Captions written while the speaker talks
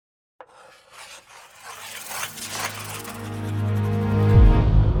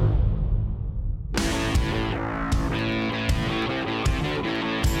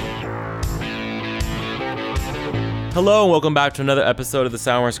Hello and welcome back to another episode of the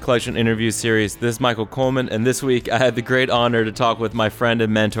Soundworks Collection interview series. This is Michael Coleman, and this week I had the great honor to talk with my friend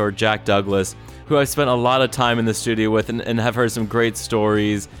and mentor, Jack Douglas, who I've spent a lot of time in the studio with and have heard some great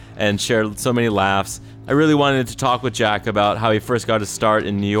stories and shared so many laughs. I really wanted to talk with Jack about how he first got his start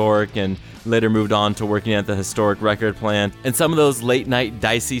in New York and later moved on to working at the historic record plant, and some of those late night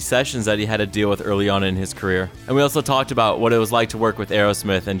dicey sessions that he had to deal with early on in his career. And we also talked about what it was like to work with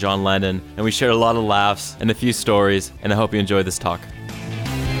Aerosmith and John Lennon, and we shared a lot of laughs and a few stories, and I hope you enjoy this talk.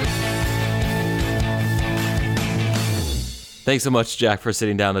 Thanks so much, Jack, for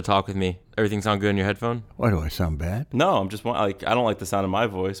sitting down to talk with me. Everything sound good in your headphone? Why do I sound bad? No, I'm just I don't like the sound of my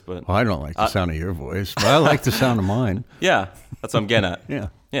voice, but Well, I don't like the sound of your voice, but I like the sound of mine. yeah, that's what I'm getting at. Yeah.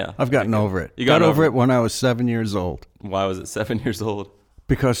 I've gotten over it. You got over it when I was 7 years old. Why was it 7 years old?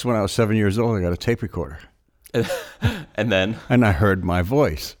 Because when I was 7 years old, I got a tape recorder. And then? And I heard my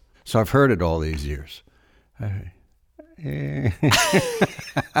voice. So I've heard it all these years.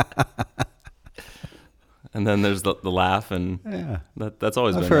 And then there's the laugh, and that's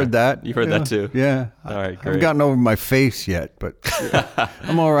always been I've heard there. that. You've heard that too? Yeah. All right, great. I haven't gotten over my face yet, but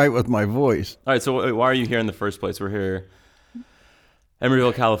I'm all right with my voice. All right, so why are you here in the first place? We're here,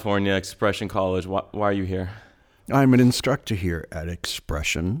 Emeryville, California, Expression College. Why are you here? I'm an instructor here at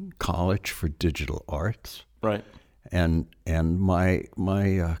Expression College for Digital Arts. Right. And my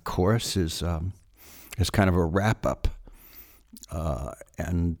course is kind of a wrap-up,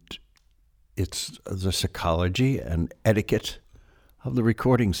 and it's the psychology and etiquette of the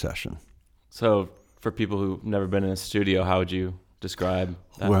recording session. So for people who've never been in a studio, how would you describe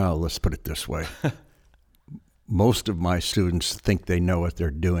that? Well, let's put it this way. Most of my students think they know what they're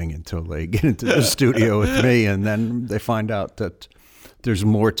doing until they get into the studio with me, and then they find out that there's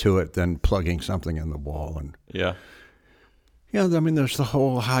more to it than plugging something in the wall. And yeah, I mean, there's the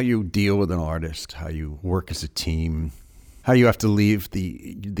whole how you deal with an artist, how you work as a team, how you have to leave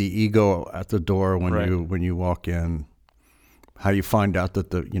the ego at the door when you walk in, how you find out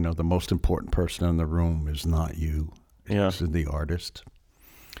that the most important person in the room is not you, it's the artist.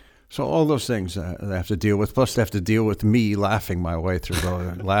 So all those things they have to deal with. Plus, they have to deal with me laughing my way through,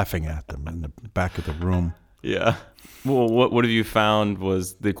 laughing at them in the back of the room. Yeah. Well, what have you found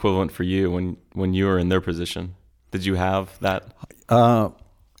was the equivalent for you when you were in their position? Did you have that?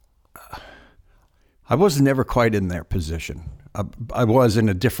 I was never quite in their position. I was in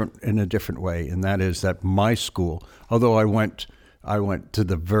a different way, and that is that my school, although I went to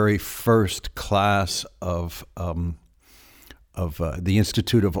the very first class of the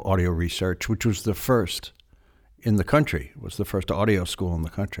Institute of Audio Research, which was the first in the country. It was the first audio school in the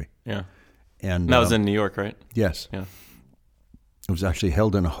country. Yeah. And that was in New York, right? Yes. Yeah. It was actually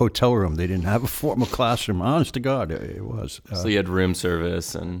held in a hotel room. They didn't have a formal classroom. Honest to God, it was. So you had room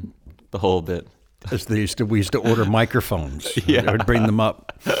service and the whole bit. As we used to order microphones. Yeah. I would bring them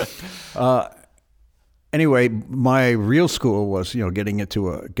up. Anyway, my real school was, getting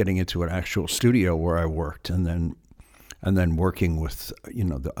into an actual studio where I worked, and then working with,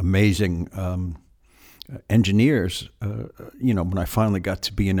 the amazing engineers. When I finally got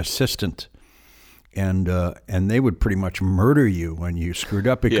to be an assistant, and they would pretty much murder you when you screwed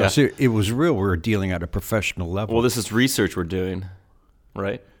up because it was real. We were dealing at a professional level. Well, this is research we're doing,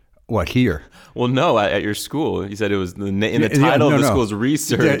 right? What, here? Well, no, at your school. You said it was in the title of the school's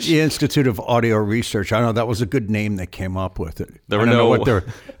research. The Institute of Audio Research. I know that was a good name they came up with.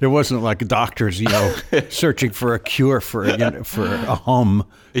 There wasn't like doctors, searching for a cure for a hum.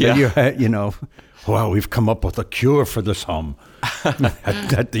 Yeah. You had, well, we've come up with a cure for this hum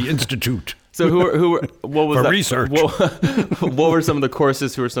at the Institute. So what was for that? Research. What were some of the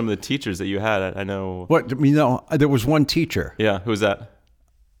courses? Who were some of the teachers that you had? I know. There was one teacher. Yeah, who was that?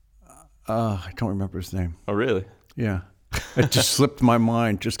 I don't remember his name. Oh, really? Yeah. It just slipped my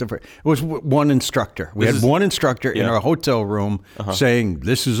mind. It was one instructor. We had one instructor in our hotel room saying,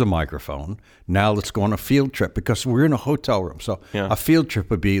 this is a microphone. Now let's go on a field trip, because we're in a hotel room. So a field trip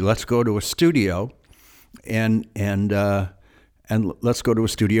would be, let's go to a studio and let's go to a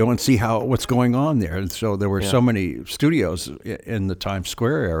studio and see what's going on there. And so there were so many studios in the Times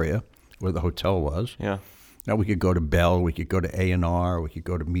Square area where the hotel was. Yeah. Now we could go to Bell, we could go to A&R, we could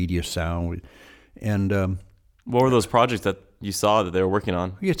go to Media Sound, and what were those projects that you saw that they were working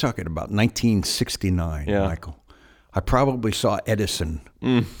on? You're talking about 1969, Michael. I probably saw Edison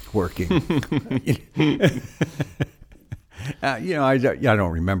working. I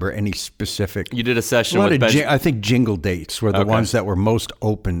don't remember any specific. You did a session with I think jingle dates were the ones that were most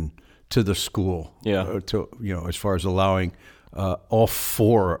open to the school. Yeah. As far as allowing all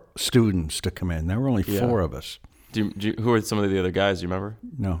 4 students to come in. There were only 4 of us. Who are some of the other guys? Do you remember?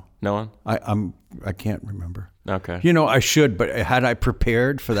 No. No one? I can't remember. Okay. You know, I should, but had I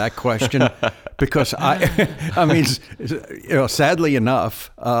prepared for that question? Because I mean, you know, sadly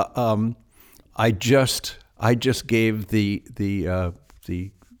enough, I just gave the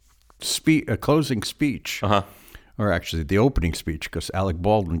closing speech, or actually the opening speech, because Alec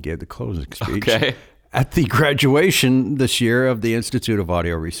Baldwin gave the closing speech. Okay. At the graduation this year of the Institute of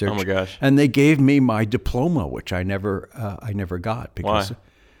Audio Research. Oh my gosh! And they gave me my diploma, which I never got. Because, why?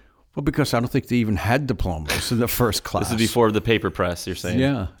 Well, because I don't think they even had diplomas in the first class. This is before the paper press, you're saying?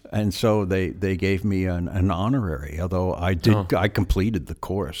 Yeah, and so they gave me an honorary. Although I completed the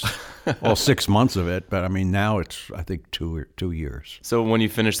course, all 6 months of it. But I mean, now it's I think 2 years. So when you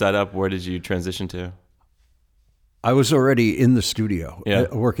finished that up, where did you transition to? I was already in the studio, Yeah.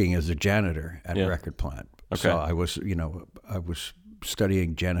 working as a janitor at Yeah. a record plant. Okay. So I was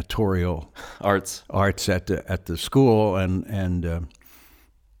studying janitorial Arts at the school, and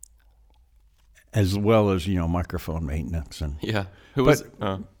as well as microphone maintenance and Yeah.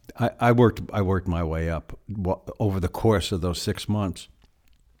 I worked my way up over the course of those 6 months.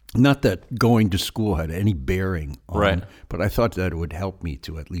 Not that going to school had any bearing on, Right. but I thought that it would help me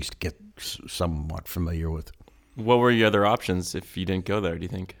to at least get somewhat familiar with. What were your other options if you didn't go there, do you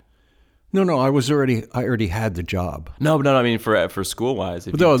think? No, I already had the job. No, I mean for school wise.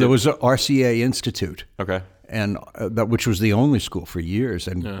 No, there was a RCA Institute. Okay. And which was the only school for years,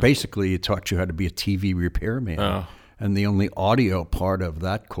 and basically it taught you how to be a TV repairman. Oh. And the only audio part of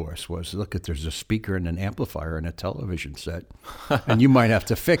that course was, there's a speaker and an amplifier and a television set, and you might have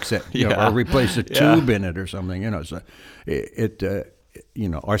to fix it, or replace a tube in it or something. So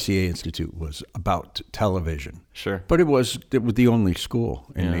RCA Institute was about television. Sure. But it was the only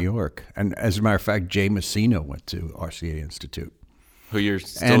school in New York, and as a matter of fact, Jay Messina went to RCA Institute. Who you're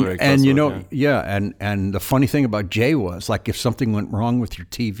still very close and with, and the funny thing about Jay was, like, if something went wrong with your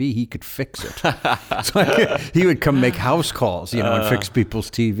TV, he could fix it. So he would come make house calls, and fix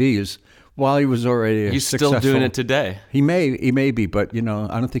people's TVs while he was already he's successful. still doing it today. He may be, but I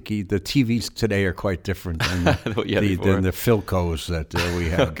don't think the TVs today are quite different than than the Philcos that we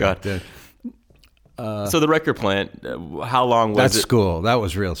had. Oh, God. So the record plant, how long was That's it? school. That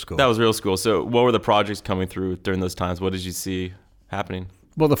was real school. That was real school. So what were the projects coming through during those times? What did you see happening?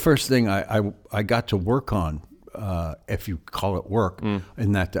 Well, the first thing I got to work on, if you call it work,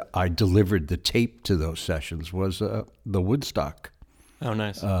 in that I delivered the tape to those sessions, was the Woodstock. Oh,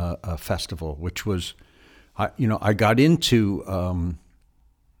 nice. Festival, which was, I got into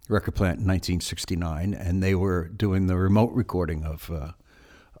Record Plant in 1969, and they were doing the remote recording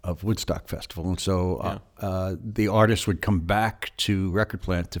of Woodstock Festival, and so the artists would come back to Record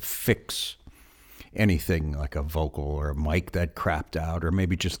Plant to fix anything like a vocal or a mic that crapped out, or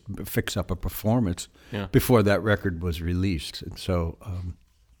maybe just fix up a performance before that record was released. And so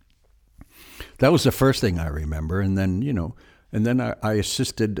that was the first thing I remember. And then I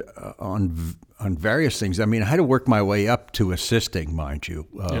assisted on various things. I mean, I had to work my way up to assisting, mind you.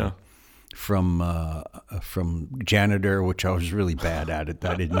 From janitor, which I was really bad at it.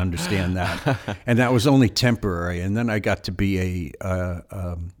 I didn't understand that, and that was only temporary. And then I got to be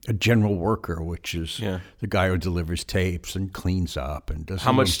a general worker, which is the guy who delivers tapes and cleans up and does.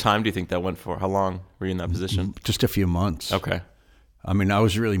 How much time do you think that went for? How long were you in that position? Just a few months. Okay. I mean, I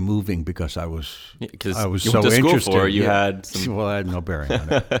was really moving because I was you so went to school interested. For it, you had some... Well, I had no bearing on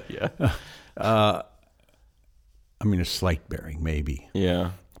it. Yeah. I mean, a slight bearing, maybe.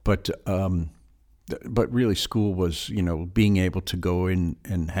 Yeah. But really, school was, being able to go in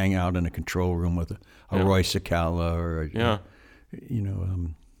and hang out in a control room with a Roy Cicala or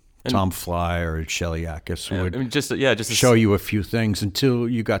Tom Fly or Shelley Ackes would just show you a few things until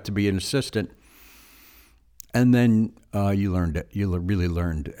you got to be an assistant, and then you learned it. You really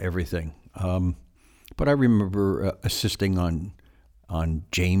learned everything. But I remember assisting on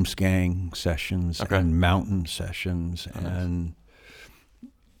James Gang sessions and Mountain sessions and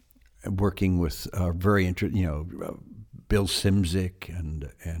working with Bill Simzik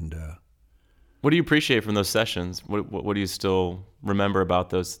and. What do you appreciate from those sessions? What do you still remember about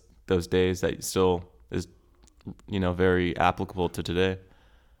those days that still is very applicable to today?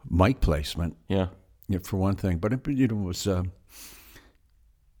 Mic placement. Yeah, for one thing, but it was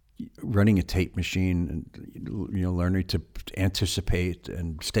running a tape machine and learning to anticipate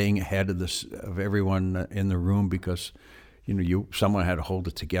and staying ahead of everyone in the room because. Someone had to hold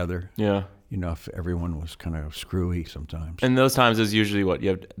it together. Yeah. If everyone was kind of screwy sometimes. And those times is usually what?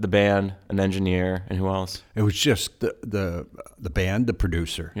 You have the band, an engineer, and who else? It was just the band, the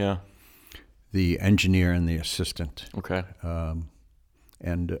producer. Yeah. The engineer and the assistant. Okay.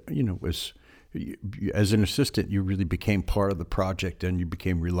 And it as an assistant, you really became part of the project, and you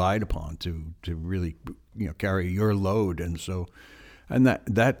became relied upon to really, carry your load. And so, and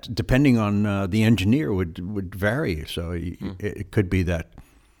that depending on the engineer would vary. So it could be that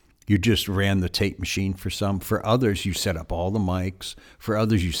you just ran the tape machine for some. For others, you set up all the mics. For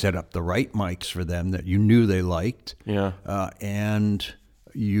others, you set up the right mics for them that you knew they liked. Yeah. And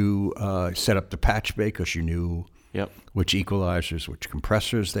you set up the patch bay because you knew which equalizers, which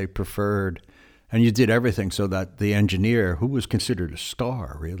compressors they preferred. And you did everything so that the engineer, who was considered a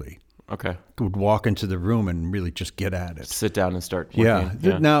star, really, would walk into the room and really just get at it. Sit down and start working.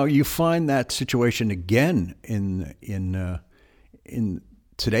 Yeah. Now, you find that situation again in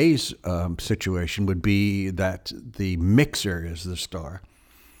today's situation would be that the mixer is the star,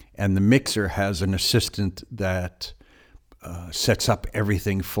 and the mixer has an assistant that sets up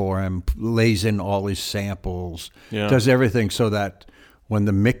everything for him, lays in all his samples, does everything so that when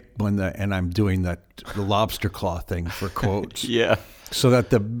and I'm doing the lobster claw thing for quotes. So that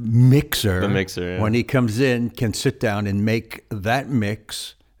the mixer, when he comes in, can sit down and make that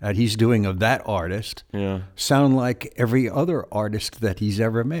mix that he's doing of that artist sound like every other artist that he's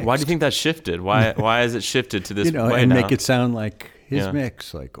ever mixed. Why do you think that shifted? Why has it shifted to this way and now? make it sound like his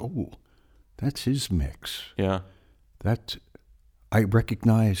mix, like, oh, that's his mix. Yeah. That I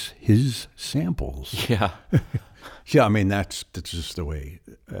recognize his samples. Yeah. Yeah, I mean, that's just the way.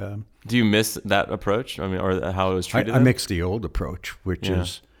 Do you miss that approach? I mean, or how it was treated? I mix the old approach, which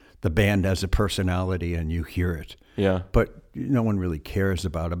is the band has a personality and you hear it. Yeah. But no one really cares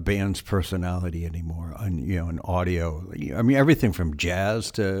about a band's personality anymore. In audio, I mean, everything from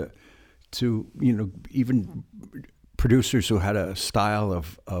jazz to even producers who had a style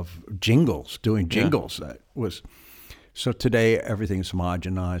of jingles, doing jingles. That was so. Today, everything's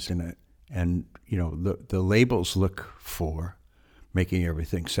homogenized in it, and the labels look for making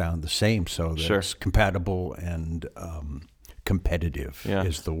everything sound the same, so that it's compatible and competitive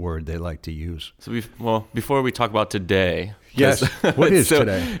is the word they like to use. So before we talk about today, yes, what is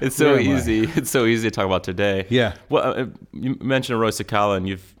today? It's so easy. It's so easy to talk about today. Yeah. Well, you mentioned Roy Cicala, and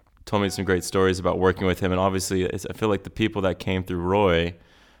you've told me some great stories about working with him. And obviously, I feel like the people that came through Roy,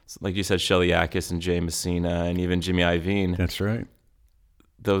 like you said, Shelly Yakis and Jay Messina, and even Jimmy Iovine. That's right.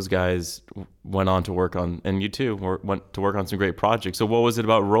 Those guys went on to work on, and you too, went to work on some great projects. So what was it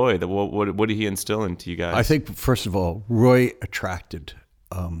about Roy? What did he instill into you guys? I think, first of all, Roy attracted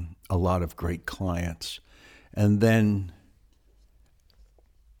a lot of great clients. And then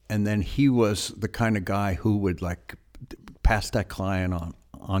he was the kind of guy who would like pass that client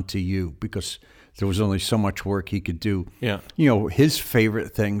on to you, because there was only so much work he could do. Yeah. His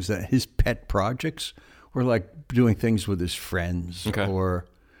favorite things, that his pet projects were like doing things with his friends, or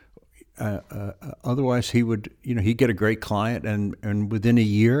otherwise he would, he'd get a great client, and within a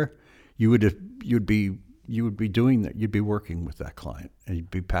year you'd be doing that. You'd be working with that client, and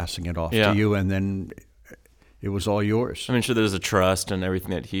you'd be passing it off to you, and then it was all yours. I mean, sure, there's a trust and everything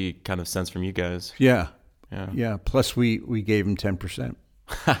that he kind of sensed from you guys. Yeah. Plus, we gave him 10%.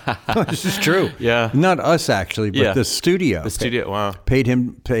 This is true. Yeah. Not us actually, but the studio. The studio. Wow. Paid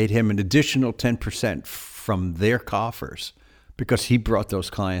him an additional 10% from their coffers, because he brought those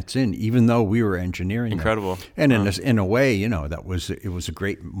clients in, even though we were engineering. Incredible. Them. And in a way, it was a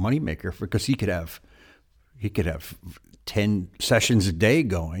great moneymaker, because he could have 10 sessions a day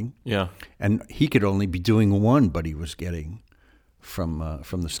going. Yeah. And he could only be doing one, but he was getting from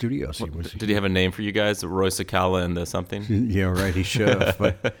the studios. Did he have a name for you guys? Roy Cicala and the something? Yeah, right. He should have.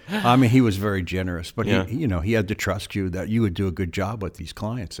 But I mean, he was very generous. But he had to trust you that you would do a good job with these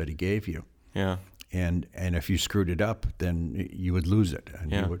clients that he gave you. Yeah. And if you screwed it up, then you would lose it.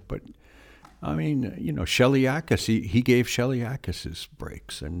 And you would. But I mean, Shelly Yakis, he gave Shelly Yakis his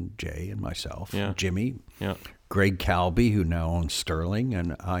breaks, and Jay and myself, and Jimmy, Greg Calby, who now owns Sterling,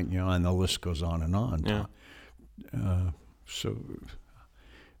 and and the list goes on and on. Yeah. So,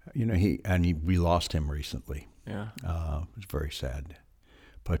 we lost him recently. Yeah. It was very sad.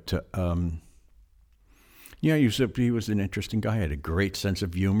 But, he was an interesting guy. He had a great sense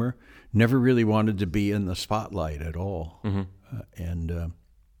of humor. Never really wanted to be in the spotlight at all. Mm-hmm.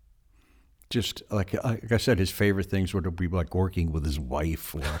 Just like I said, his favorite things were to be like working with his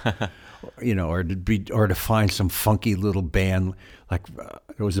wife, or to find some funky little band. Like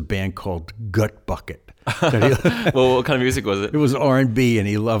there was a band called Gut Bucket. Well, what kind of music was it? It was R&B, and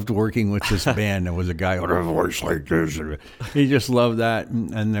he loved working with this band. There was a guy with a voice like this. He just loved that.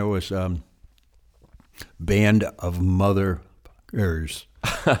 And there was Band of Motherfuckers.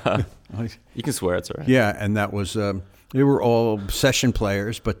 You can swear, it's all right. Yeah, and that was they were all session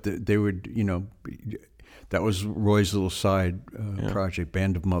players, but they would That was Roy's little side project,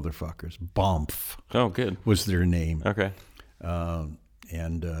 Band of Motherfuckers. BOMF. Oh, good. Was their name. Okay. And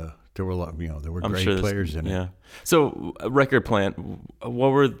there were a lot, there were great players in it. Yeah. So, Record Plant, how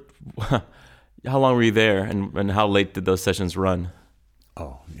long were you there, and how late did those sessions run?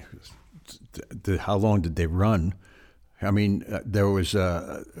 Oh, how long did they run? I mean, there were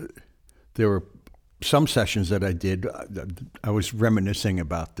some sessions that I did. I was reminiscing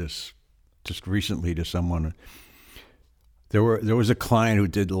about this just recently to someone. There was a client who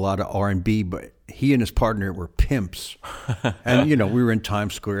did a lot of R&B, but he and his partner were pimps, and we were in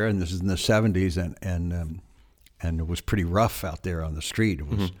Times Square, and this is in the '70s, and it was pretty rough out there on the street. It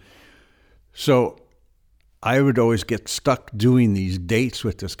was so. I would always get stuck doing these dates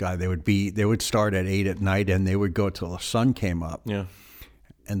with this guy. They would start at 8 at night, and they would go till the sun came up. Yeah.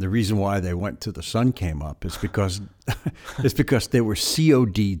 And the reason why they went till the sun came up is because they were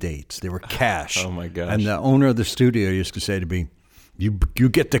COD dates. They were cash. Oh my gosh. And the owner of the studio used to say to me, "You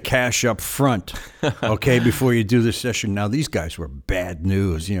get the cash up front, okay, before you do the session." Now these guys were bad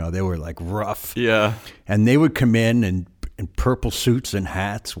news. They were like rough. Yeah. And they would come in purple suits and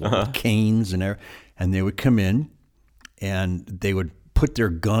hats with canes and everything. And they would come in, and they would put their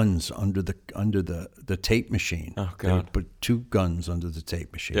guns under the tape machine. Oh, God. They would put 2 guns under the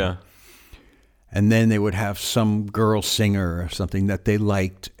tape machine. Yeah. And then they would have some girl singer or something that they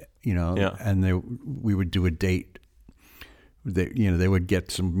liked, and we would do a date. They would get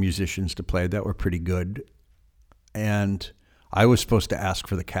some musicians to play that were pretty good. And I was supposed to ask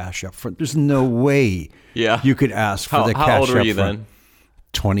for the cash up front. There's no way you could ask for the cash up front. How old were you then?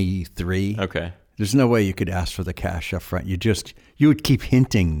 23. Okay. There's no way you could ask for the cash up front. You would keep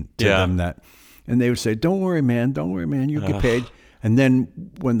hinting to them that, and they would say, "Don't worry, man. You get paid." And then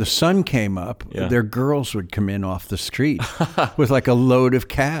when the sun came up, their girls would come in off the street with like a load of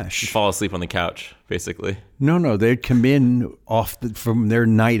cash. You fall asleep on the couch, basically. No, they'd come in from their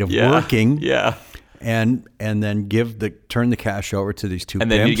night of working. Yeah. And then turn the cash over to these 2 and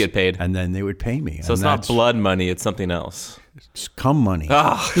then pimps, you get paid. And then they would pay me. So it's not blood money, it's something else. It's cum money.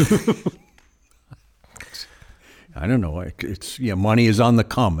 I don't know. It's money is on the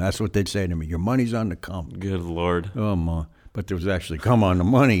come. That's what they'd say to me. Your money's on the come. Good Lord. Oh, my. But there was actually come on the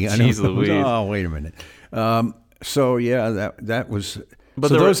money. Jeez Louise. Oh, wait a minute. So that was. But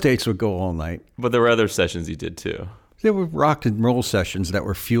those dates would go all night. But there were other sessions you did too. There were rock and roll sessions that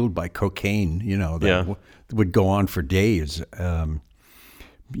were fueled by cocaine. That would go on for days.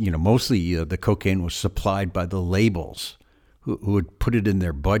 Mostly the cocaine was supplied by the labels, who would put it in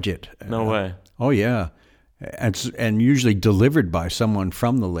their budget. No way. Oh yeah. And usually delivered by someone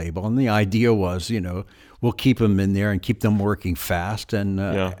from the label. And the idea was, we'll keep them in there and keep them working fast.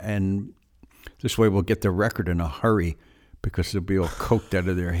 And this way we'll get the record in a hurry because they'll be all coked out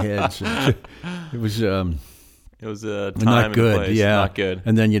of their heads. It was a time not good. And place. Yeah. Not good.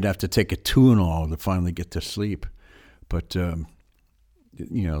 And then you'd have to take a Tuinol to finally get to sleep. But,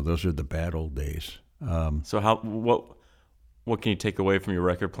 those are the bad old days. So what can you take away from your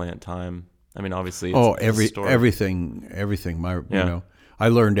Record Plant time? I mean, obviously, everything. I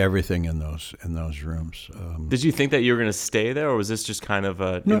learned everything in those rooms. Did you think that you were going to stay there, or was this just kind of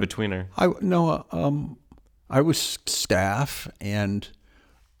an in-betweener? I was staff, and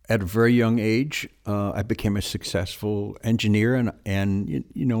at a very young age, I became a successful engineer. And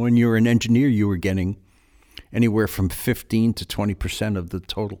when you were an engineer, you were getting anywhere from 15 to 20% of the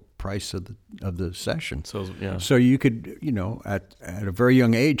total price of the session. So you could, at a very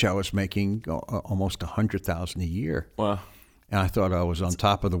young age, I was making almost $100,000 a year. Wow! And I thought I was on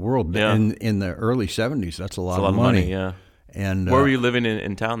top of the world. Yeah. In the early '70s, that's a lot of money. Yeah. And where were you living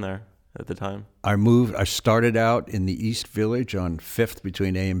in town there at the time? I started out in the East Village on 5th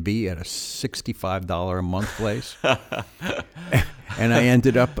between A and B at a $65 a month place. And I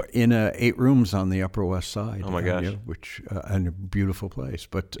ended up in 8 rooms on the Upper West Side. Oh my gosh! Which and a beautiful place.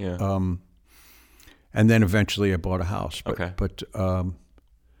 But yeah. And then eventually I bought a house. But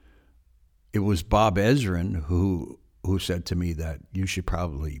it was Bob Ezrin who said to me that you should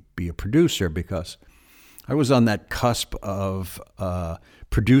probably be a producer, because I was on that cusp of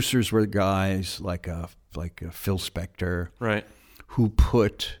producers were guys like Phil Spector, right? Who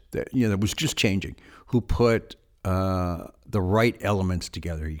put that was just changing. Who put the right elements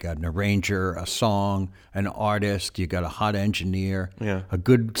together. You got an arranger, a song, an artist. You got a hot engineer, a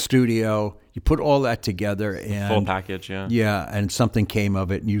good studio. You put all that together, and full package, and something came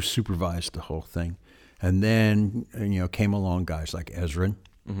of it, and you supervised the whole thing. And then came along guys like Ezrin,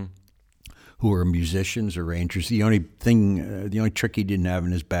 who were musicians, arrangers. The only trick he didn't have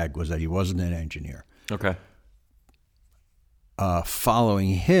in his bag was that he wasn't an engineer. Okay.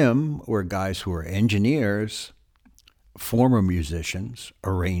 following him were guys who were engineers, former musicians,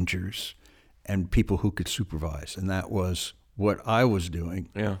 arrangers, and people who could supervise. And that was what I was doing.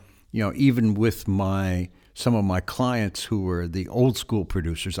 Yeah. Even with some of my clients who were the old school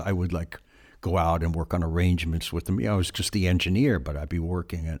producers, I would like go out and work on arrangements with them. I was just the engineer, but I'd be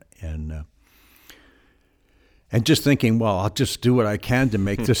working and just thinking, well, I'll just do what I can to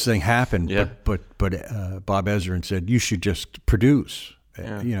make this thing happen. Yeah. But Bob Ezrin said, you should just produce.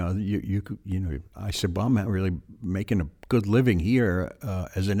 Yeah. I said, well, I'm not really making a good living here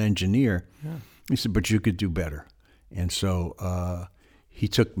as an engineer. Yeah. He said, but you could do better. And so he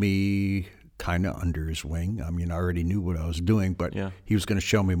took me kind of under his wing. I mean, I already knew what I was doing, but he was going to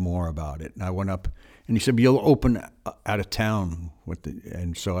show me more about it. And I went up, and he said, you'll open out of town.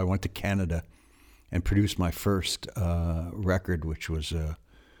 And so I went to Canada and produced my first record, which was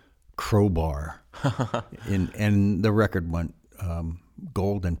Crowbar. And the record went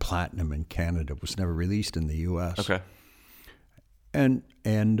gold and platinum in Canada. It was never released in the U.S. Okay. And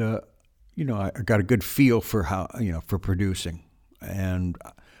I got a good feel for for producing. And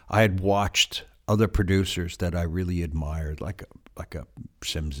I had watched other producers that I really admired, like a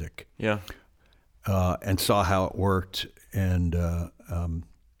Simzik. Yeah. And saw how it worked, and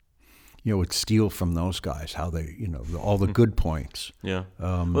would steal from those guys how they, all the good points. Yeah.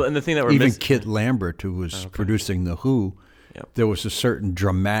 Well, and the thing that we're even Kit Lambert, who was producing The Who, there was a certain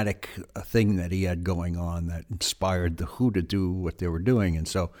dramatic thing that he had going on that inspired The Who to do what they were doing. And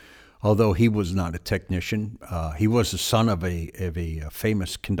so, although he was not a technician, he was the son of a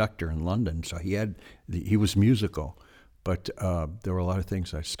famous conductor in London, so he was musical. But there were a lot of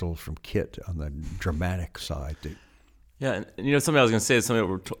things I stole from Kit on the dramatic side. Yeah, and something I was going to say is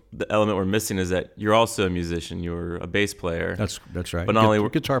the element we're missing is that you're also a musician. You're a bass player. That's right. But not only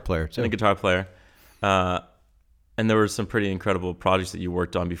guitar player too. And a guitar player. And there were some pretty incredible projects that you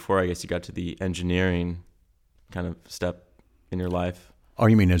worked on before I guess you got to the engineering kind of step in your life. Oh,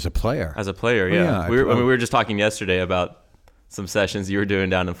 you mean as a player? As a player, yeah. We were just talking yesterday about some sessions you were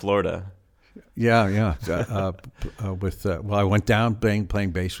doing down in Florida. Yeah. I went down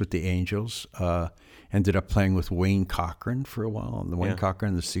playing bass with the Angels. Ended up playing with Wayne Cochran for a while. And the Wayne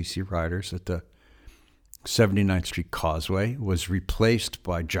Cochran and the CC Riders at the 79th Street Causeway was replaced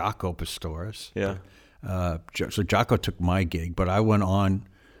by Jaco Pastorius. Yeah. So Jaco took my gig, but I went on.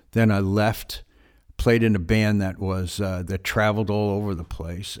 Then I left, played in a band that traveled all over the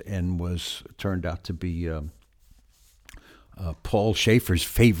place and turned out to be Paul Schaefer's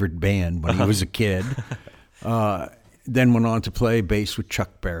favorite band when he was a kid. Then went on to play bass with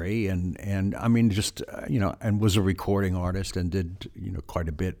Chuck Berry and I mean just and was a recording artist and did quite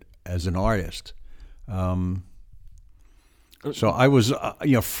a bit as an artist. So I was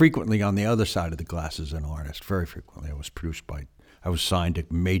frequently on the other side of the glass as an artist. Very frequently, I was signed to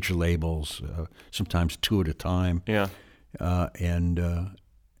major labels, sometimes 2 at a time. Yeah, and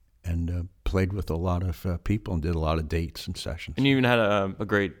played with a lot of people and did a lot of dates and sessions. And you even had a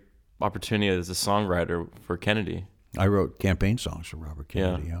great opportunity as a songwriter for Kennedy. I wrote campaign songs for Robert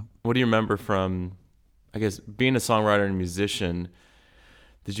Kennedy. Yeah. What do you remember from, I guess, being a songwriter and musician?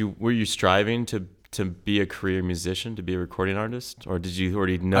 Were you striving to be a career musician, to be a recording artist, or did you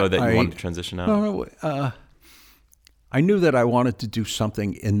already know that you wanted to transition out? No. I knew that I wanted to do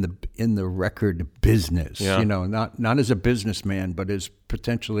something in the record business. Yeah. Not as a businessman, but as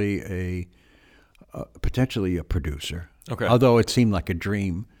potentially a producer. Okay. Although it seemed like a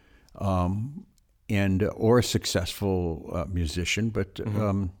dream. Or a successful musician, but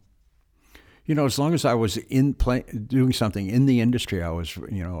as long as I was doing something in the industry, I was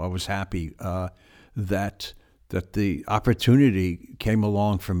happy that the opportunity came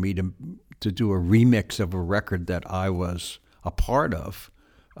along for me to do a remix of a record that I was a part of.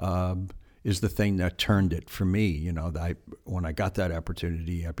 Is the thing that turned it for me. When I got that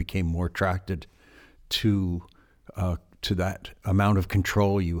opportunity, I became more attracted to that amount of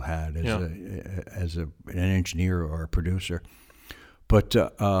control you had as an engineer or a producer. But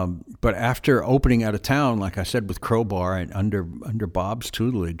after opening out of town, like I said, with Crowbar and under Bob's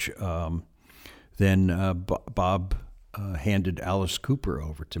tutelage, then Bob handed Alice Cooper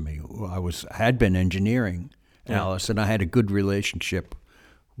over to me. I had been engineering Alice, and I had a good relationship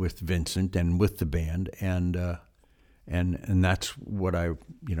with Vincent and with the band, and that's what I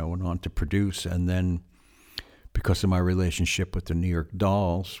went on to produce, and then. Because of my relationship with the New York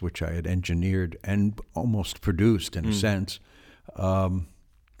Dolls, which I had engineered and almost produced in a sense, the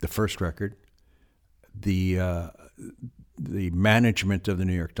first record, the management of the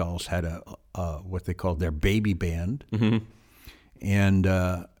New York Dolls had what they called their baby band, and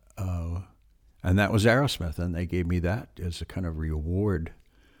And that was Aerosmith, and they gave me that as a kind of reward.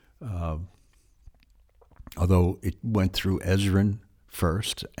 Although it went through Ezrin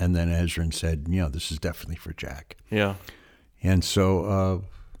first, and then Ezrin said, this is definitely for Jack. Yeah. And so,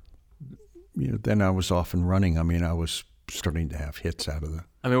 then I was off and running. I mean, I was starting to have hits out of the...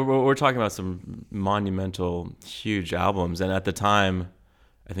 I mean, we're talking about some monumental, huge albums. And at the time,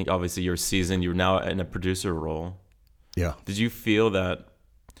 I think obviously you're seasoned. You're now in a producer role. Yeah. Did you feel that...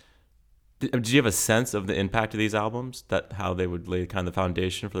 Did you have a sense of the impact of these albums? That how they would lay kind of the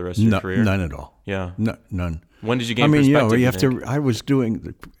foundation for the rest of your career? None at all. Yeah. None. When did you gain perspective? You have to... I was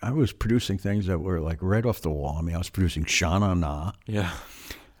producing things that were like right off the wall. I mean, I was producing Sha Na Na. Yeah.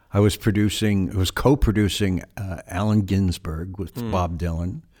 I was co-producing Allen Ginsberg with Bob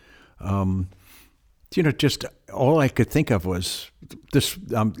Dylan. Just all I could think of was this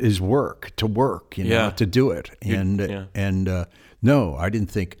is work, to do it. And no, I didn't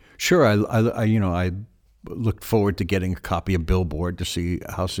think. Sure, I looked forward to getting a copy of Billboard to see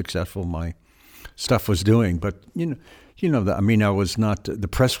how successful my stuff was doing, but I was not. The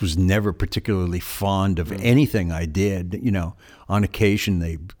press was never particularly fond of anything I did. On occasion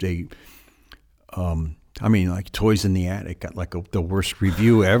they like Toys in the Attic got like the worst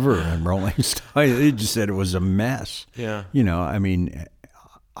review ever in Rolling Stone. They just said it was a mess. Yeah.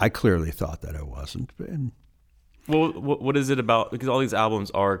 I clearly thought that it wasn't. Well, what is it about? Because all these albums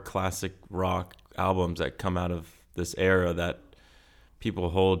are classic rock albums that come out of this era that people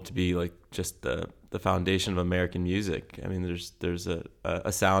hold to be like just the foundation of American music. I mean, there's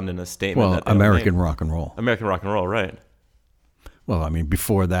a sound and a statement. Well, American rock and roll. American rock and roll, right? Well, I mean,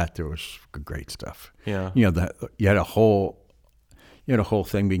 before that there was great stuff. Yeah. You had a whole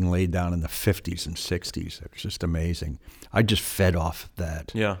thing being laid down in the 50s and 60s. It was just amazing. I just fed off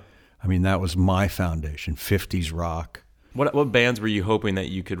that. Yeah. I mean, that was my foundation, 50s rock. What bands were you hoping that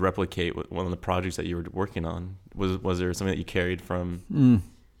you could replicate with one of the projects that you were working on? Was there something that you carried from?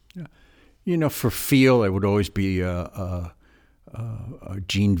 For feel, it would always be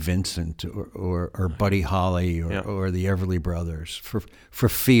Gene Vincent or Buddy Holly or the Everly Brothers. For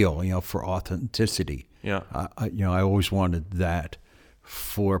feel, for authenticity. Yeah. I always wanted that.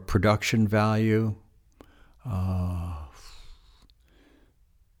 For production value,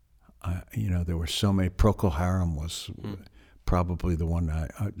 there were so many. Procol Harum was probably the one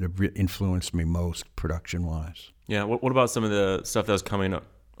that influenced me most production-wise. Yeah. What about some of the stuff that was coming up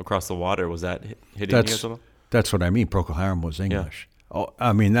across the water? Was that hitting you at all? That's what I mean. Procol Harum was English. Yeah.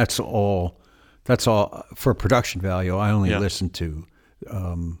 I mean, that's all for production value. I only listened to,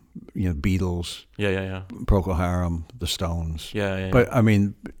 Beatles. Yeah. Procol Harum, the Stones. Yeah. But I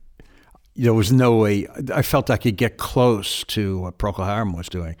mean, there was no way. I felt I could get close to what Procol Harum was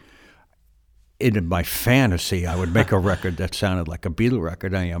doing. In my fantasy, I would make a record that sounded like a Beatle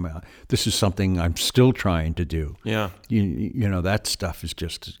record. This is something I'm still trying to do. Yeah. That stuff is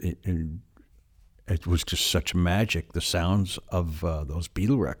just. It was just such magic. The sounds of those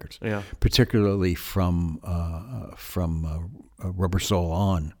Beatle records, particularly from Rubber Soul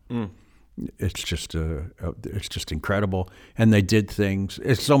on. It's just incredible. And they did things.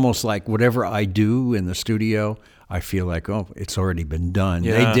 It's almost like whatever I do in the studio, I feel like, it's already been done.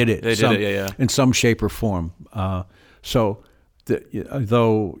 Yeah, they did it. In some shape or form. Though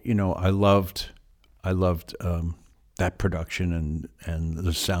I loved that production and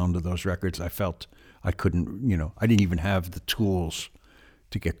the sound of those records, I felt I couldn't. I didn't even have the tools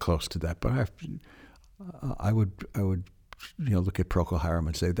to get close to that. But I would. Look at Procol Harum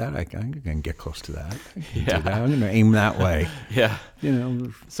and say that I can get close to that. I'm going to aim that way. Yeah.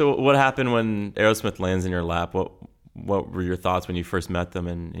 So what happened when Aerosmith lands in your lap? What were your thoughts when you first met them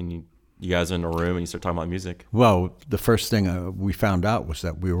and you guys are in a room and you start talking about music? Well, the first thing we found out was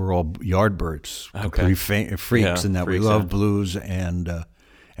that we were all Yardbirds, freaks, and that we love blues and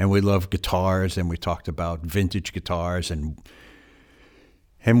we love guitars, and we talked about vintage guitars and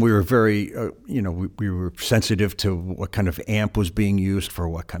we were very, we were sensitive to what kind of amp was being used for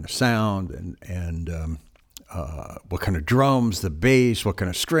what kind of sound and what kind of drums, the bass, what kind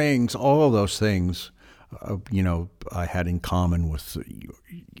of strings, all of those things, I had in common with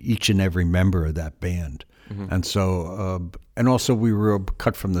each and every member of that band. Mm-hmm. And so, and also we were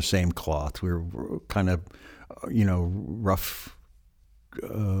cut from the same cloth. We were kind of, rough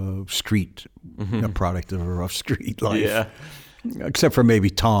street, a product of a rough street life. Yeah. Except for maybe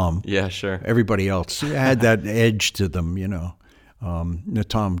Tom. Yeah, sure. Everybody else had that edge to them,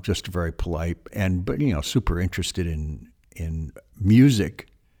 Tom just very polite but super interested in music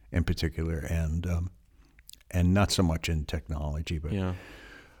in particular and not so much in technology, but. Yeah.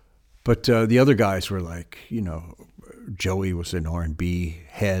 But the other guys were like, Joey was an R&B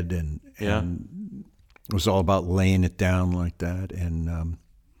head, and it was all about laying it down like that. And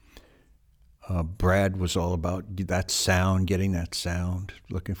Brad was all about that sound, getting that sound,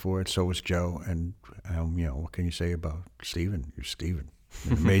 looking for it. So was Joe. And what can you say about Steven? You're Steven,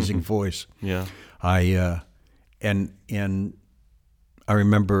 an amazing voice. Yeah. And I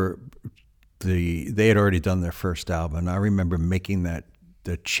remember they had already done their first album, and I remember making the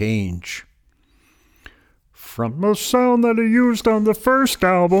change from the sound that he used on the first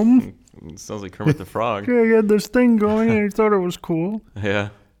album. It sounds like Kermit the Frog. Yeah, he had this thing going, and he thought it was cool. Yeah.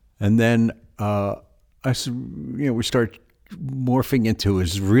 And then we started morphing into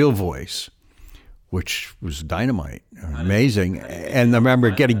his real voice, which was dynamite, amazing. And I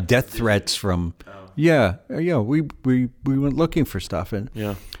remember getting death threats from. Yeah. We went looking for stuff and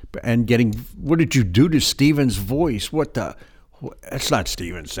getting. What did you do to Steven's voice? That's not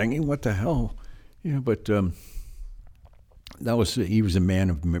Steven singing. What the hell? Yeah, but he was a man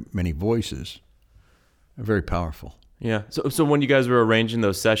of many voices, very powerful. Yeah. So when you guys were arranging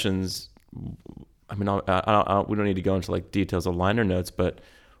those sessions, I mean, we don't need to go into like details of liner notes, but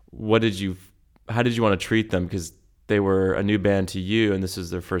how did you want to treat them? Because they were a new band to you, and this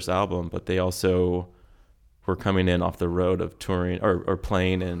is their first album, but they also were coming in off the road of touring or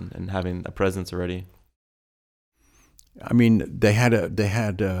playing and having a presence already. I mean, they had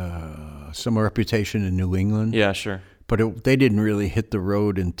some reputation in New England. Yeah, sure. But they didn't really hit the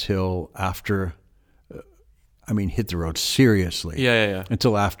road until after. Hit the road seriously. Yeah.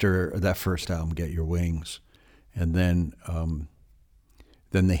 Until after that first album, Get Your Wings, and then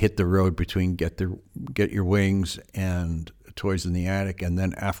they hit the road between Get Your Wings and Toys in the Attic, and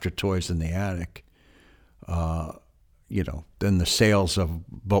then after Toys in the Attic, then the sales of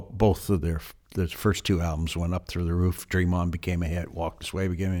both of the first two albums went up through the roof. Dream On became a hit. Walk This Way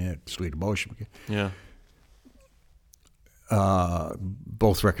became a hit. Sweet Emotion became. Yeah.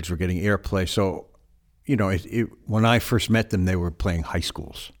 Both records were getting airplay. So, when I first met them, they were playing high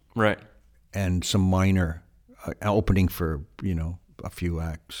schools. Right. And some minor opening for, a few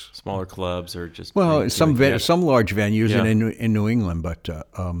acts. Smaller clubs or just. Well, some large venues in New England, but.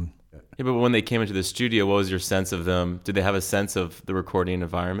 But when they came into the studio, what was your sense of them? Did they have a sense of the recording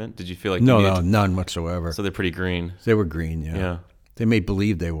environment? Did you feel like none whatsoever? So they're pretty green. They were green, yeah. They made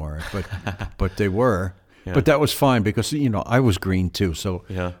believe they weren't, but they were. Yeah. But that was fine because I was green too. So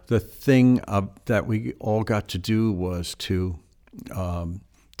the thing that we all got to do was to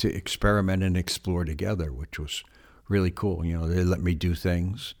experiment and explore together, which was really cool. They let me do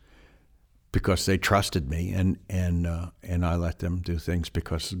things because they trusted me, and I let them do things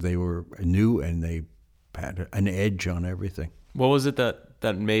because they were new and they had an edge on everything. What was it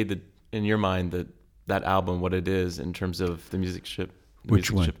that made in your mind that album what it is in terms of the musicianship?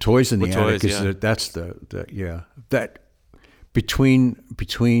 Which one? Toys in the Attic. That's that between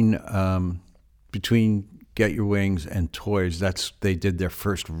Get Your Wings and Toys. They did their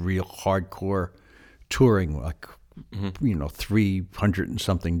first real hardcore touring, like 300 and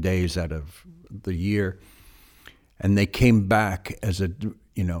something days out of the year, and they came back as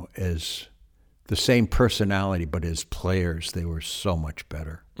as the same personality, but as players, they were so much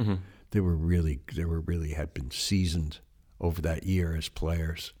better. Mm-hmm. They were really had been seasoned over that year as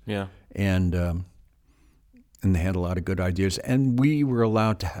players. Yeah. And they had a lot of good ideas. And we were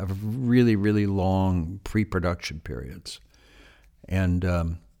allowed to have really, really long pre-production periods, and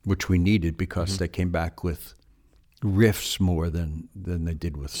which we needed because they came back with riffs more than they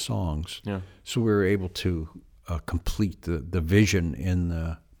did with songs. Yeah. So we were able to complete the vision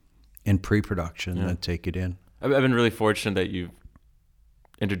in pre-production and then take it in. I've been really fortunate that you've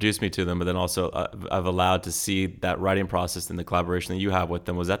introduced me to them, but then also I've allowed to see that writing process and the collaboration that you have with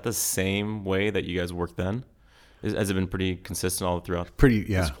them. Was that the same way that you guys worked then? Has it been pretty consistent all throughout?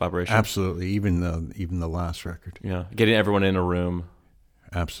 This collaboration. Absolutely. Even the last record. Yeah, getting everyone in a room.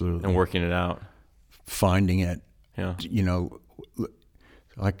 Absolutely. And working it out. Finding it. Yeah.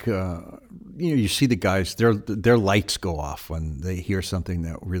 You see the guys, their lights go off when they hear something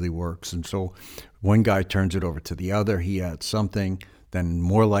that really works, and so one guy turns it over to the other. He adds something. Then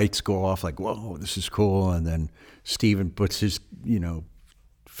more lights go off, like, whoa, this is cool. And then Steven puts his,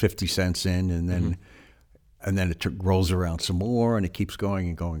 50 cents in, and then it rolls around some more, and it keeps going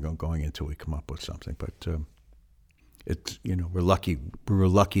and going and going until we come up with something. But it's we're lucky. We were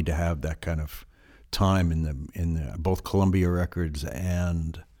lucky to have that kind of time in both Columbia Records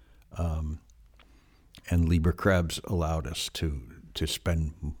and Lieber Krebs allowed us to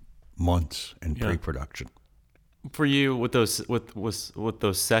spend months in pre-production. For you, with those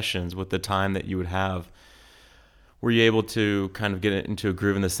sessions, with the time that you would have, were you able to kind of get into a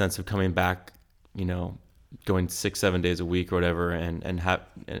groove in the sense of coming back, going 6-7 days a week or whatever, and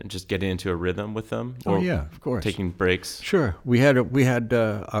just getting into a rhythm with them? Or yeah, of course. Taking breaks. Sure, we had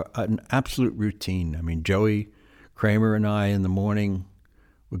an absolute routine. I mean, Joey Kramer and I in the morning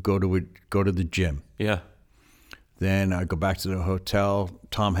would go to the gym. Yeah. Then I'd go back to the hotel.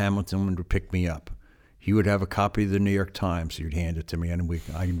 Tom Hamilton would pick me up. He would have a copy of the New York Times. He'd hand it to me, and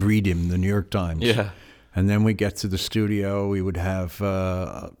I'd read him the New York Times. Yeah. And then we get to the studio. We would have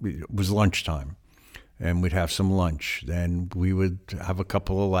it was lunchtime, and we'd have some lunch. Then we would have a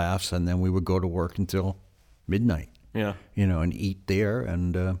couple of laughs, and then we would go to work until midnight. Yeah. And eat there,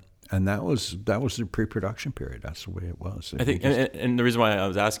 and that was the pre-production period. That's the way it was. I think, and the reason why I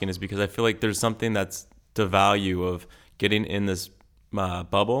was asking is because I feel like there's something that's the value of getting in this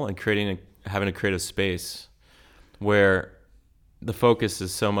bubble and having a creative space where the focus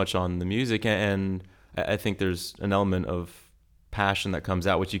is so much on the music, and I think there's an element of passion that comes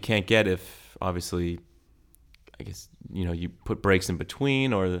out, which you can't get if obviously, I guess, you put breaks in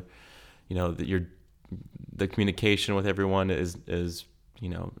between, or the communication with everyone is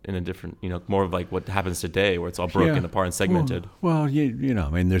in a different, more of like what happens today, where it's all broken apart and segmented. Well, I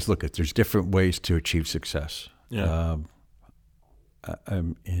mean, there's different ways to achieve success. Yeah.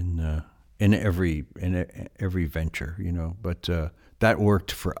 In every venture, but that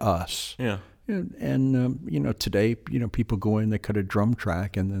worked for us. Yeah. And today, people go in, they cut a drum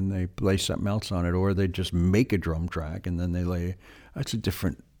track, and then they lay something else on it, or they just make a drum track and then they lay. It's a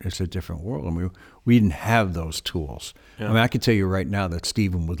different world. I mean, we didn't have those tools. Yeah. I mean, I can tell you right now that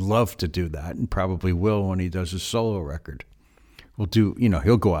Steven would love to do that, and probably will when he does his solo record.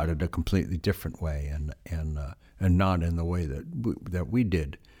 He'll go out in a completely different way, and not in the way that we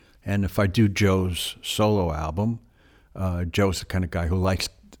did. And if I do Joe's solo album, Joe's the kind of guy who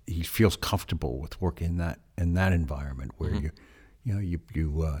he feels comfortable with working in that environment where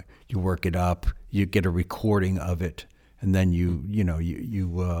you work it up, you get a recording of it, and then you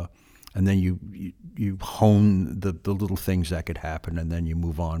hone the little things that could happen, and then you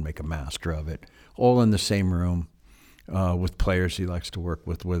move on, make a master of it, all in the same room with players he likes to work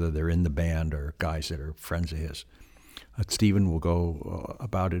with, whether they're in the band or guys that are friends of his. Steven will go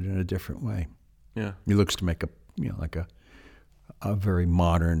about it in a different way. Yeah, he looks to make a very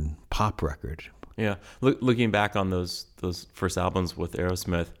modern pop record. Yeah, looking back on those first albums with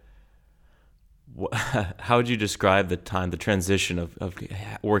Aerosmith, how would you describe the transition of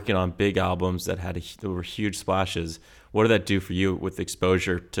working on big albums that were huge splashes? What did that do for you with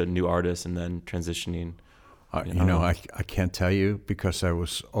exposure to new artists and then transitioning? I can't tell you because I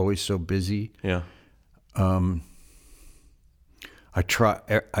was always so busy. Yeah. I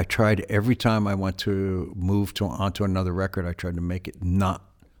tried every time I went to move onto another record, I tried to make it not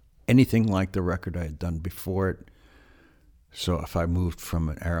anything like the record I had done before it. So if I moved from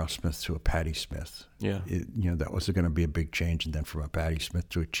an Aerosmith to a Patti Smith, that was going to be a big change. And then from a Patti Smith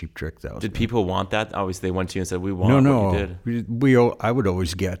to a Cheap Trick, that was. Did people want that? Obviously, they went to you and said, "We want what you did." I would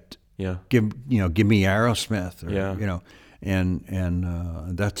always get, give me Aerosmith, or,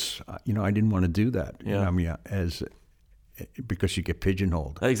 and that's, I didn't want to do that. Yeah. Because you get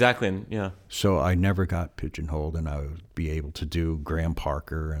pigeonholed. Exactly, yeah. So I never got pigeonholed, and I would be able to do Graham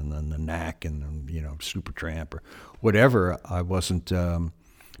Parker and then the Knack and then, Supertramp or whatever. I wasn't,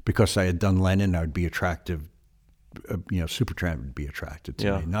 because I had done Lennon, I would be attractive, Supertramp would be attracted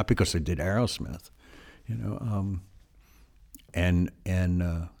to me. Not because I did Aerosmith,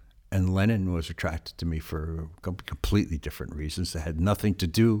 and Lennon was attracted to me for completely different reasons that had nothing to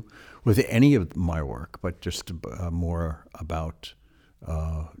do with any of my work, but just more about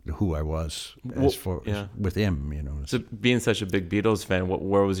who I was with him. So being such a big Beatles fan,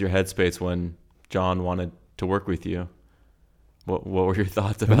 where was your headspace when John wanted to work with you? What were your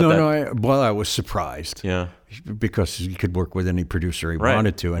thoughts about that? I was surprised. Yeah, because he could work with any producer he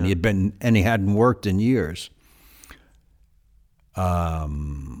wanted to, and he hadn't worked in years.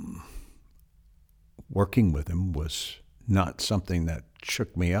 Working with him was not something that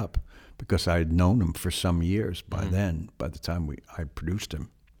shook me up because I had known him for some years by then, by the time I produced him.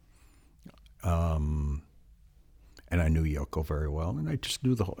 And I knew Yoko very well, and I just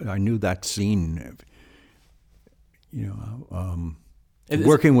knew I knew that scene.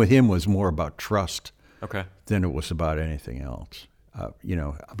 Working with him was more about trust than it was about anything else.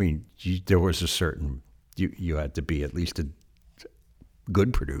 There was a certain, you had to be at least a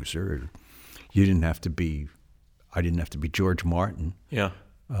good producer. You didn't have to be. I didn't have to be George Martin. Yeah.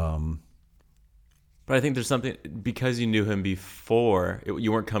 But I think there's something, because you knew him before,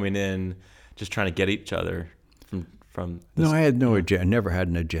 you weren't coming in just trying to get each other from. This, no, I had no agenda. I never had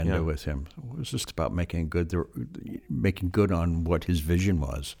an agenda with him. It was just about making good on what his vision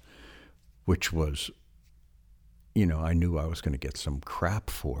was, which was I knew I was going to get some crap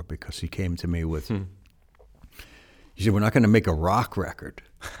for, because he came to me with, he said, we're not going to make a rock record,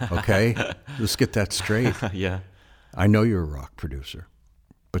 okay? Let's get that straight. Yeah. I know you're a rock producer,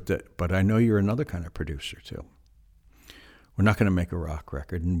 but I know you're another kind of producer too. We're not going to make a rock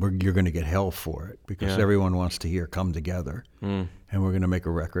record, and you're going to get hell for it, because everyone wants to hear "Come Together," and we're going to make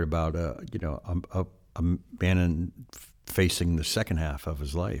a record about a man facing the second half of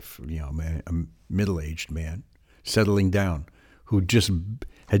his life, a middle-aged man settling down, who just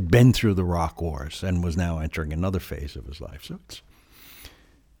had been through the rock wars and was now entering another phase of his life. So it's,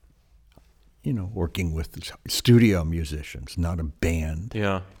 working with studio musicians, not a band.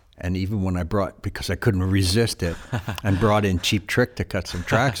 Yeah. And even when because I couldn't resist it, and brought in Cheap Trick to cut some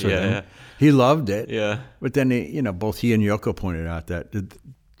tracks with him, he loved it. Yeah. But then, both he and Yoko pointed out that,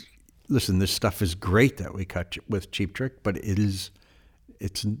 listen, this stuff is great that we cut with Cheap Trick, but it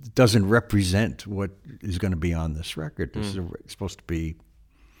doesn't represent what is going to be on this record. This is supposed to be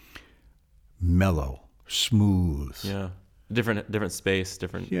mellow, smooth. Yeah. Different space,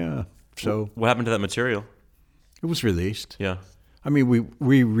 different. Yeah. So what happened to that material? It was released. Yeah. I mean,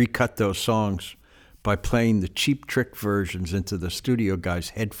 we recut those songs by playing the Cheap Trick versions into the studio guys'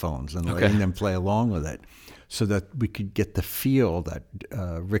 headphones and letting them play along with it, so that we could get the feel that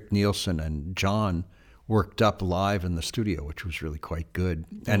Rick Nielsen and John worked up live in the studio, which was really quite good.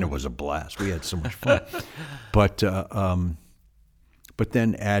 And it was a blast. We had so much fun. But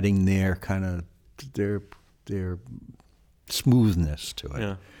then adding their kind of their smoothness to it.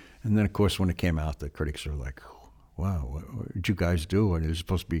 Yeah. And then, of course, when it came out, the critics were like, wow, what did you guys do? And it was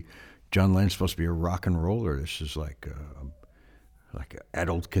supposed to be, John Lennon's supposed to be a rock and roller. This is like an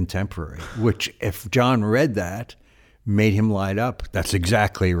adult contemporary, which if John read that, made him light up. That's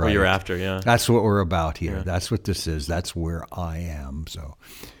exactly right. What you're after, yeah. That's what we're about here. Yeah. That's what this is. That's where I am. So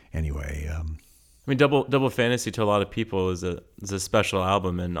anyway. I mean, Double Fantasy to a lot of people is a special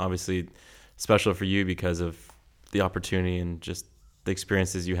album, and obviously special for you because of the opportunity and just the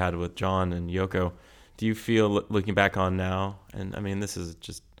experiences you had with John and Yoko. Do you feel, looking back on now, and I mean, this is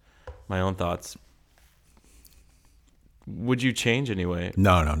just my own thoughts, would you change anyway?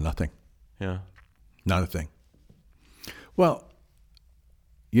 No, nothing. Yeah. Not a thing. Well,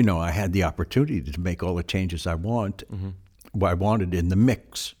 I had the opportunity to make all the changes I wanted in the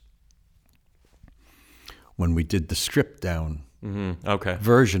mix when we did the stripped down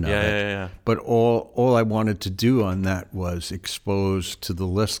version of it. Yeah. But all I wanted to do on that was expose to the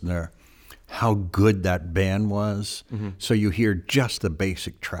listener how good that band was. So you hear just the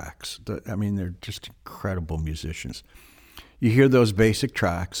basic tracks. They're just incredible musicians. You hear those basic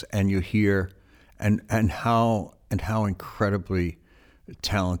tracks, and you hear and how incredibly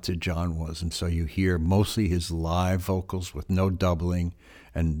talented John was. And so you hear mostly his live vocals with no doubling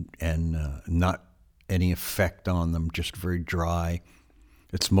and not any effect on them, just very dry.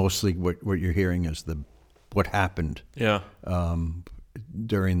 It's mostly what you're hearing is what happened. Yeah.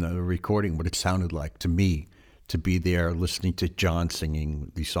 During the recording, what it sounded like to me to be there listening to John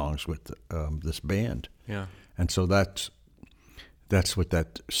singing these songs with this band. Yeah. And so that's what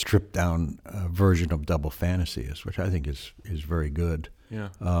that stripped down version of Double Fantasy is, which I think is very good. Yeah.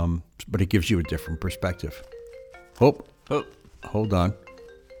 But it gives you a different perspective. Hold on.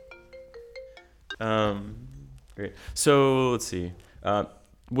 Great. So let's see.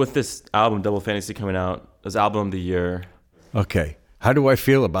 With this album, Double Fantasy, coming out as album of the year. Okay. How do I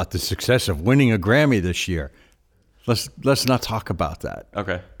feel about the success of winning a Grammy this year? Let's not talk about that.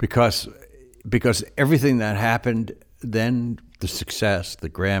 Okay. Because everything that happened then, the success, the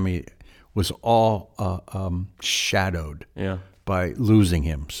Grammy, was all shadowed by losing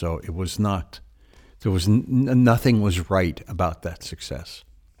him. So it was not. There was nothing was right about that success.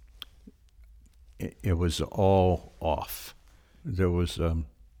 It was all off. There was.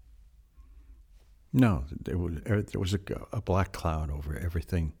 No, there was a black cloud over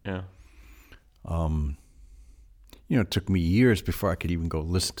everything. Yeah. It took me years before I could even go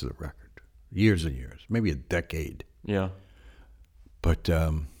listen to the record. Years and years, maybe a decade. Yeah. But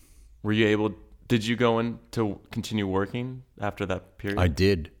were you able? Did you go in to continue working after that period? I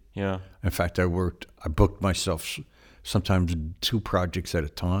did. Yeah. In fact, I booked myself sometimes 2 projects at a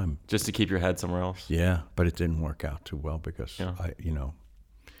time, just to keep your head somewhere else. Yeah, but it didn't work out too well because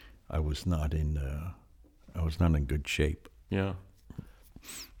I was not in good shape. Yeah.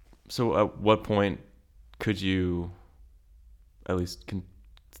 So at what point could you at least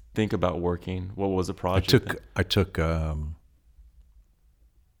think about working? What was a project? I took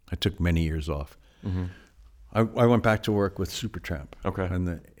many years off. Mm-hmm. I went back to work with Supertramp. Okay.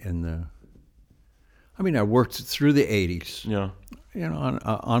 I worked through the 80s. Yeah.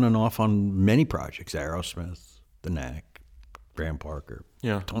 On and off on many projects, Aerosmith, the Knack, Graham Parker,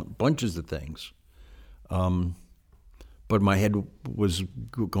 Yeah. bunches of things. But my head was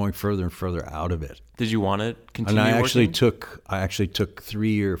going further and further out of it. Did you want to continue And I working? took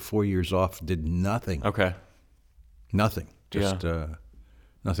 3 or 4 years off, did nothing. Okay. Nothing. Just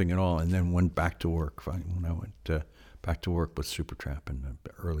nothing at all. And then went back to work when I went back to work with Supertramp in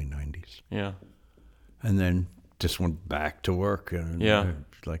the early 90s. Yeah. And then just went back to work and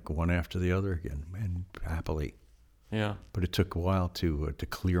like one after the other again, and happily. Yeah. But it took a while to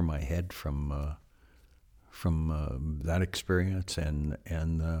clear my head from that experience and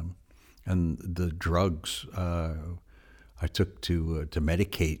the drugs I took to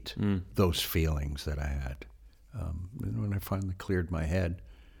medicate those feelings that I had. And when I finally cleared my head,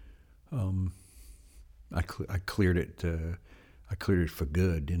 I cleared it. I cleared it for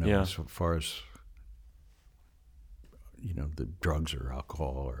good. You know, as far as the drugs or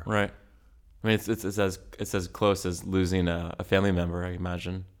alcohol or right. I mean, it's as close as losing a family member, I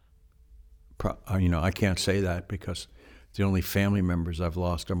imagine. I can't say that because the only family members I've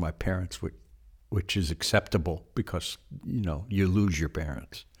lost are my parents, which is acceptable because you lose your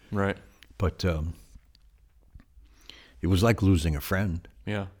parents. Right. But it was like losing a friend.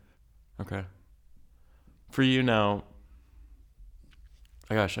 Yeah. Okay. For you now,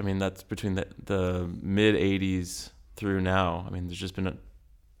 gosh, I mean, that's between the mid 80s through now. I mean, there's just been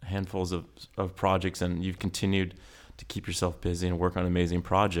handfuls of projects, and you've continued to keep yourself busy and work on amazing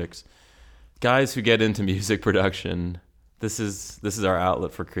projects. Guys who get into music production, this is our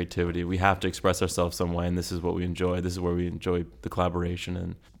outlet for creativity. We have to express ourselves some way, and this is what we enjoy. This is where we enjoy the collaboration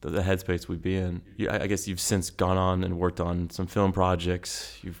and the headspace we be in. I guess you've since gone on and worked on some film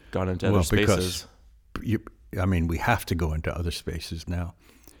projects. You've gone into other spaces. We have to go into other spaces now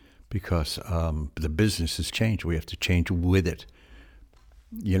because the business has changed. We have to change with it.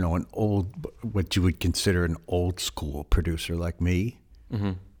 What you would consider an old school producer like me.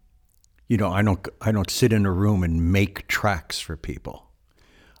 Mm-hmm. I don't sit in a room and make tracks for people.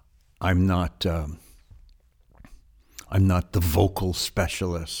 I'm not the vocal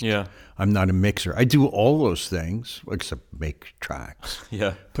specialist. Yeah. I'm not a mixer. I do all those things except make tracks.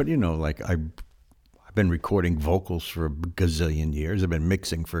 Yeah. But I've been recording vocals for a gazillion years. I've been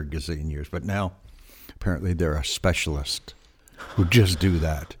mixing for a gazillion years. But now apparently there are specialists who just do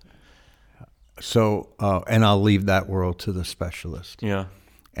that. So and I'll leave that world to the specialist. Yeah.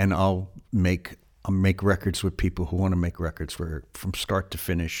 And I'll make records with people who want to make records where from start to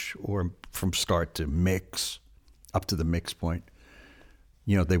finish or from start to mix up to the mix point.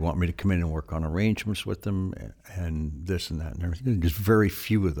 They want me to come in and work on arrangements with them and this and that and everything. There's very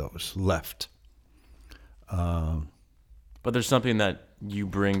few of those left. But there's something that you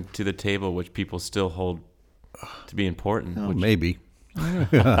bring to the table which people still hold to be important. Maybe.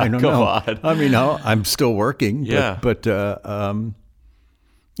 I don't know. On. I mean, I'm still working. Yeah. But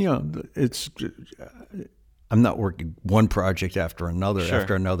it's. I'm not working one project after another,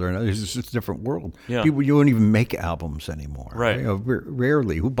 after another. It's just a different world. Yeah. People, you don't even make albums anymore. Right.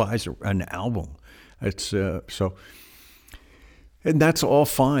 Rarely. Who buys an album? It's so. And that's all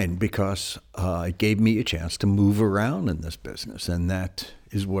fine because it gave me a chance to move around in this business, and that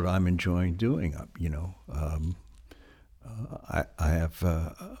is what I'm enjoying doing.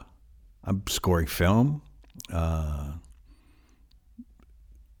 I'm scoring film. I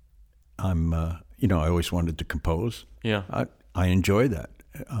always wanted to compose. Yeah. I enjoy that.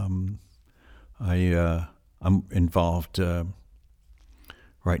 I'm involved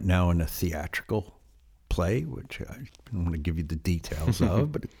right now in a theatrical play, which I don't want to give you the details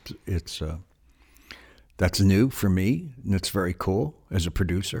of, but it's that's new for me, and it's very cool as a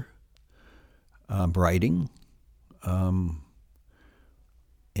producer. I'm writing, and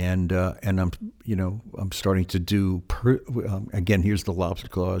I'm starting to do again. Here's the lobster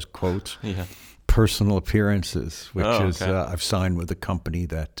clause quotes. Yeah. Personal appearances, which is I've signed with a company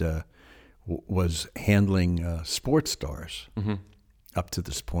that was handling sports stars up to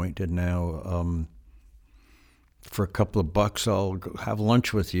this point, and now for a couple of bucks, I'll have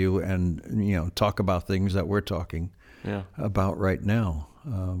lunch with you and talk about things that we're talking about right now,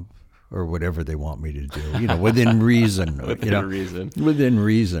 or whatever they want me to do. Within reason. Within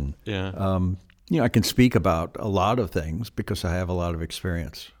reason. Yeah. I can speak about a lot of things because I have a lot of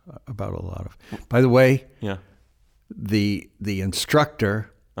experience about a lot of. By the way, the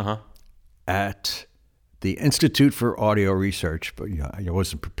instructor at the Institute for Audio Research, but I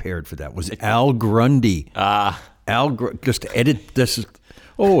wasn't prepared for that, was Al Grundy. Just edit this. It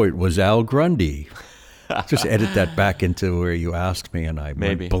was Al Grundy. Just edit that back into where you asked me, and I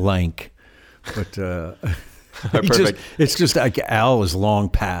went blank. But Perfect. It's just like Al is long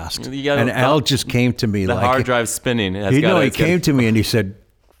past, Al just came to me the like hard drive spinning. He came to me and he said,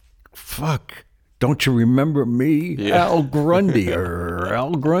 "Fuck, don't you remember me, Al Grundy or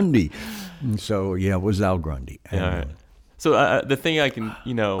Al Grundy?" And so it was Al Grundy. Yeah. All right. So the thing I can,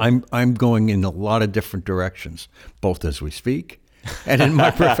 I'm going in a lot of different directions, both as we speak and in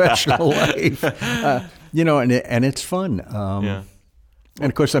my professional life. And it's fun. And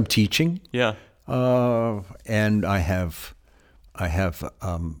of course, I'm teaching. Yeah. And I have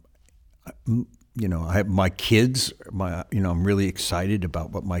my kids. I'm really excited about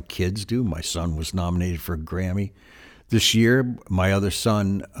what my kids do. My son was nominated for a Grammy this year. My other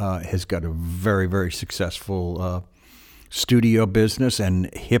son has got a very, very successful studio business and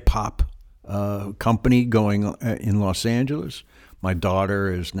hip hop company going in Los Angeles. My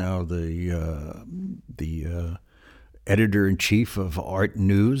daughter is now the editor-in-chief of Art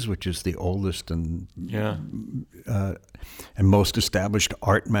News, which is the oldest and most established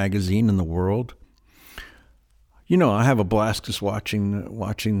art magazine in the world. I have a blast just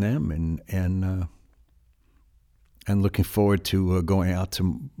watching them and looking forward to going out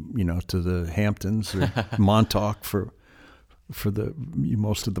to the Hamptons or Montauk for the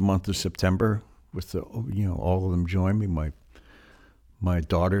most of the month of September with all of them join me. My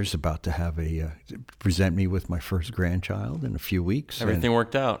daughter's about to have present me with my first grandchild in a few weeks. Everything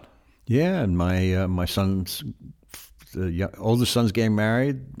worked out. Yeah, and my oldest son's getting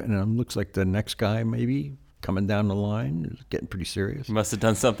married, and it looks like the next guy maybe coming down the line is getting pretty serious. You must have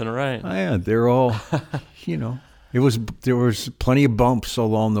done something right. Oh, yeah, they're all, there was plenty of bumps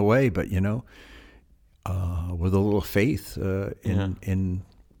along the way, but with a little faith in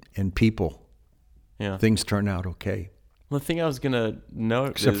people, things turn out okay. Well, the thing I was gonna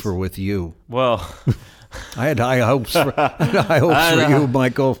note, except for with you. Well, I had high hopes for you,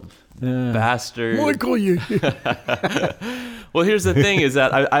 Michael. Bastard, Michael, you. Well, here's the thing: is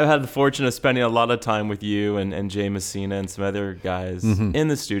that I've had the fortune of spending a lot of time with you and Jay Messina and some other guys in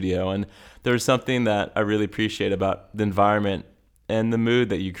the studio, and there's something that I really appreciate about the environment and the mood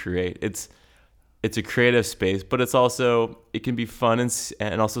that you create. It's a creative space, but it can be fun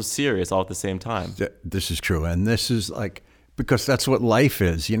and also serious all at the same time. This is true. And this is because that's what life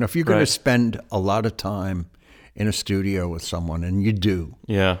is. If you're going to spend a lot of time in a studio with someone, and you do,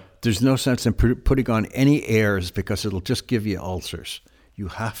 there's no sense in putting on any airs because it'll just give you ulcers. You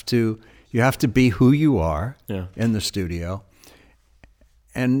have to be who you are in the studio.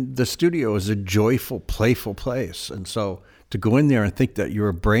 And the studio is a joyful, playful place. And so to go in there and think that you're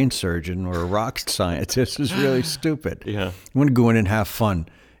a brain surgeon or a rock scientist is really stupid. Yeah. You want to go in and have fun.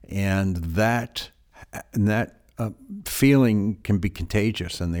 And that feeling can be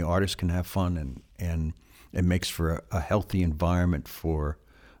contagious, and the artist can have fun, and it makes for a healthy environment for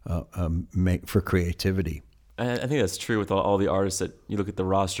creativity. I think that's true with all the artists that you look at the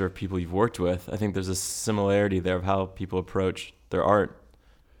roster of people you've worked with. I think there's a similarity there of how people approach their art.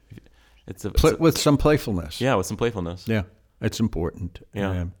 With some playfulness. Yeah, with some playfulness. Yeah, it's important.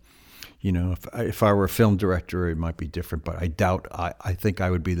 Yeah. If I were a film director, it might be different, but I doubt. I think I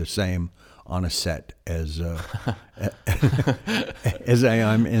would be the same on a set as as I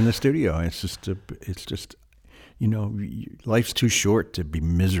am in the studio. It's just life's too short to be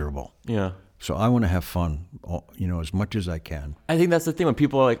miserable. Yeah. So I want to have fun, as much as I can. I think that's the thing when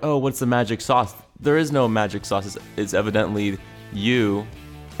people are like, "Oh, what's the magic sauce?" There is no magic sauce. It's evidently you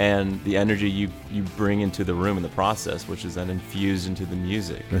and the energy you bring into the room in the process, which is then infused into the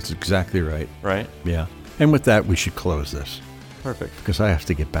music. That's exactly right. Right? Yeah. And with that, we should close this. Perfect. Because I have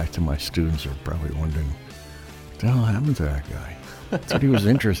to get back to my students who are probably wondering, what the hell happened to that guy? I thought he was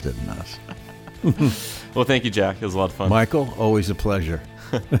interested in us. Well, thank you, Jack. It was a lot of fun. Michael, always a pleasure.